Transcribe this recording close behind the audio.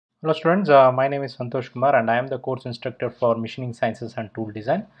Hello students, my name is Santosh Kumar and I am the course instructor for Machining Sciences and Tool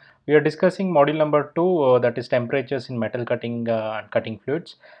Design. We are discussing module number 2, that is temperatures in metal cutting and cutting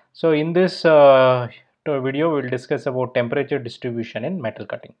fluids. So in this video we will discuss about temperature distribution in metal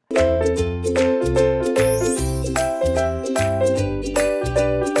cutting.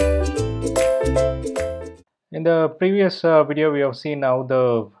 In the previous video we have seen how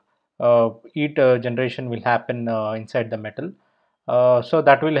the heat generation will happen inside the metal. So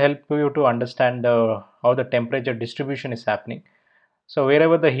that will help you to understand how the temperature distribution is happening. So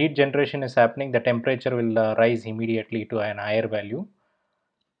wherever the heat generation is happening, the temperature will rise immediately to an higher value.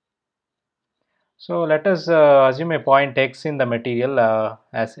 So let us assume a point X in the material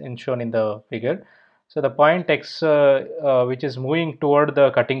as shown in the figure. So the point X which is moving toward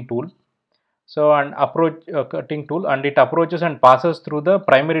the cutting tool. So an approach cutting tool, and it approaches and passes through the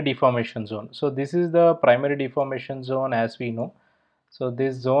primary deformation zone. So this is the primary deformation zone as we know. So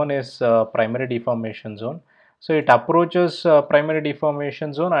this zone is primary deformation zone. So it approaches primary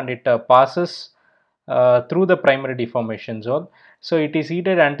deformation zone and it passes through the primary deformation zone. So it is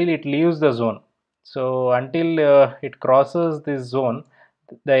heated until it leaves the zone. So until it crosses this zone,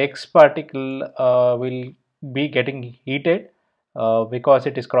 the X particle will be getting heated because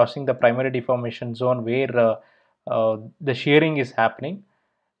it is crossing the primary deformation zone where the shearing is happening.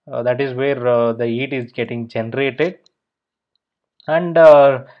 That is where the heat is getting generated, and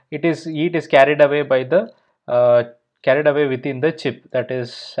heat is carried away by the carried away within the chip. That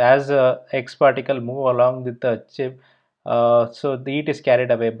is, as X particle move along with the chip, so the heat is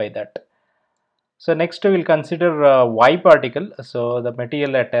carried away by that. So next we will consider Y particle. So the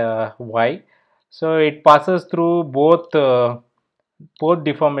material at Y, so it passes through both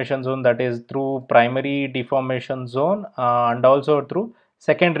deformation zone, that is through primary deformation zone and also through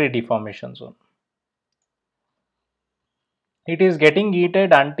secondary deformation zone. It is getting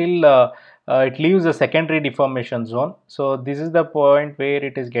heated until it leaves the secondary deformation zone. So this is the point where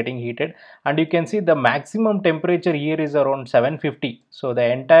it is getting heated, and you can see the maximum temperature here is around 750. So the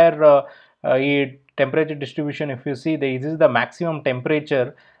entire temperature distribution, if you see, this is the maximum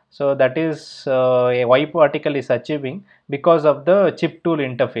temperature. So that is a Y particle is achieving because of the chip tool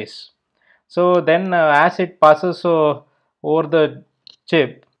interface. So then as it passes over the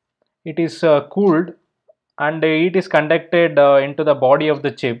chip, it is cooled and heat is conducted into the body of the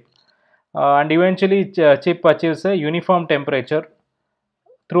chip, and eventually chip achieves a uniform temperature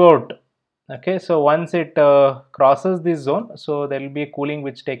throughout. Okay, so once it crosses this zone, so there will be a cooling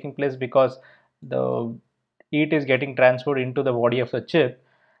which taking place because the heat is getting transferred into the body of the chip,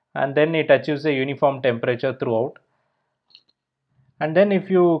 and then it achieves a uniform temperature throughout. And then if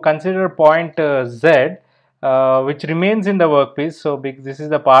you consider point Z, which remains in the workpiece, so this is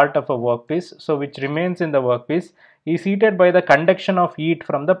the part of a workpiece, so which remains in the workpiece, is heated by the conduction of heat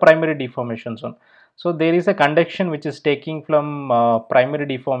from the primary deformation zone. So there is a conduction which is taking from primary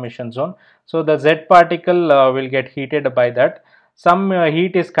deformation zone. So the Z particle will get heated by that. Some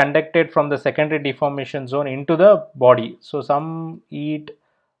heat is conducted from the secondary deformation zone into the body. So some heat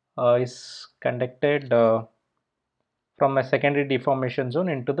is conducted from a secondary deformation zone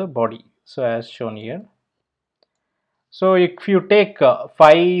into the body, so as shown here. So if you take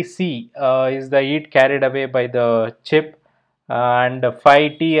phi c is the heat carried away by the chip, and phi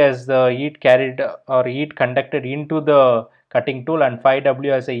t as the heat carried or heat conducted into the cutting tool, and phi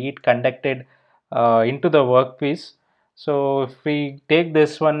w as a heat conducted into the workpiece. So if we take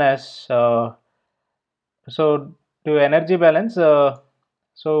this one as so to energy balance,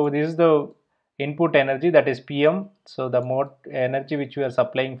 so this is the input energy, that is Pm. So the energy which we are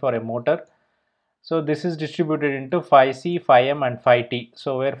supplying for a motor. So this is distributed into phi c, phi m and phi t.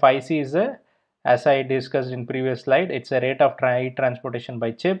 So where phi c is a, as I discussed in previous slide, it's a rate of heat transportation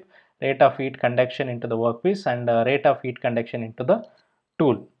by chip, rate of heat conduction into the workpiece, and rate of heat conduction into the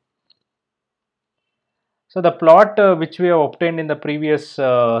tool. So the plot which we have obtained in the previous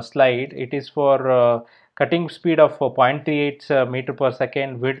slide, it is for cutting speed of 0.38 meter per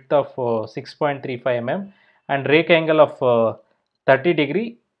second, width of 6.35 mm, and rake angle of 30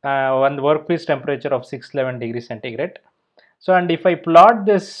 degree, and workpiece temperature of 611 degree centigrade. So, and if I plot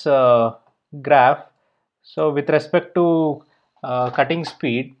this graph, so with respect to cutting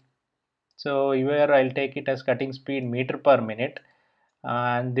speed, so here I'll take it as cutting speed meter per minute,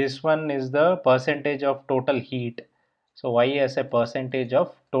 and this one is the percentage of total heat. So y as a percentage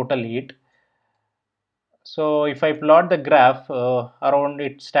of total heat. So if I plot the graph, around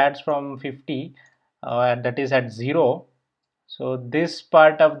it starts from 50, and that is at 0. So this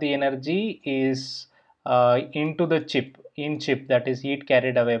part of the energy is into the chip, in chip, that is heat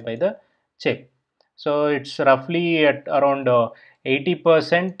carried away by the chip. So it's roughly at around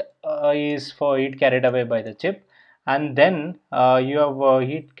 80% is for heat carried away by the chip, and then you have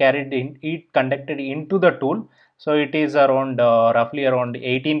heat conducted into the tool. So it is around roughly around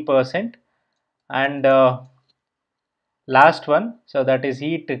 18%, and last one, so that is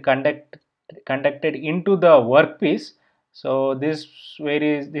conducted into the workpiece. So this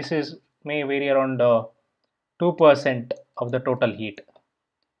varies. This is may vary around 2% of the total heat.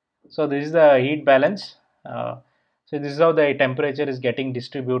 So this is the heat balance. So this is how the temperature is getting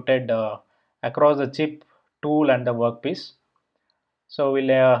distributed across the chip, tool, and the workpiece. So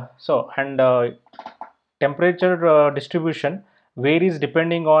temperature distribution varies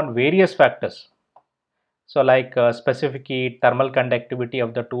depending on various factors. So like specific heat, thermal conductivity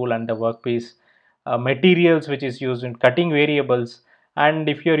of the tool and the workpiece, materials which is used in cutting variables, and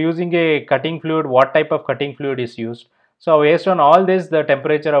if you're using a cutting fluid, what type of cutting fluid is used. So based on all this, the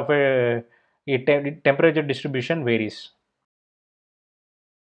temperature of a temperature distribution varies.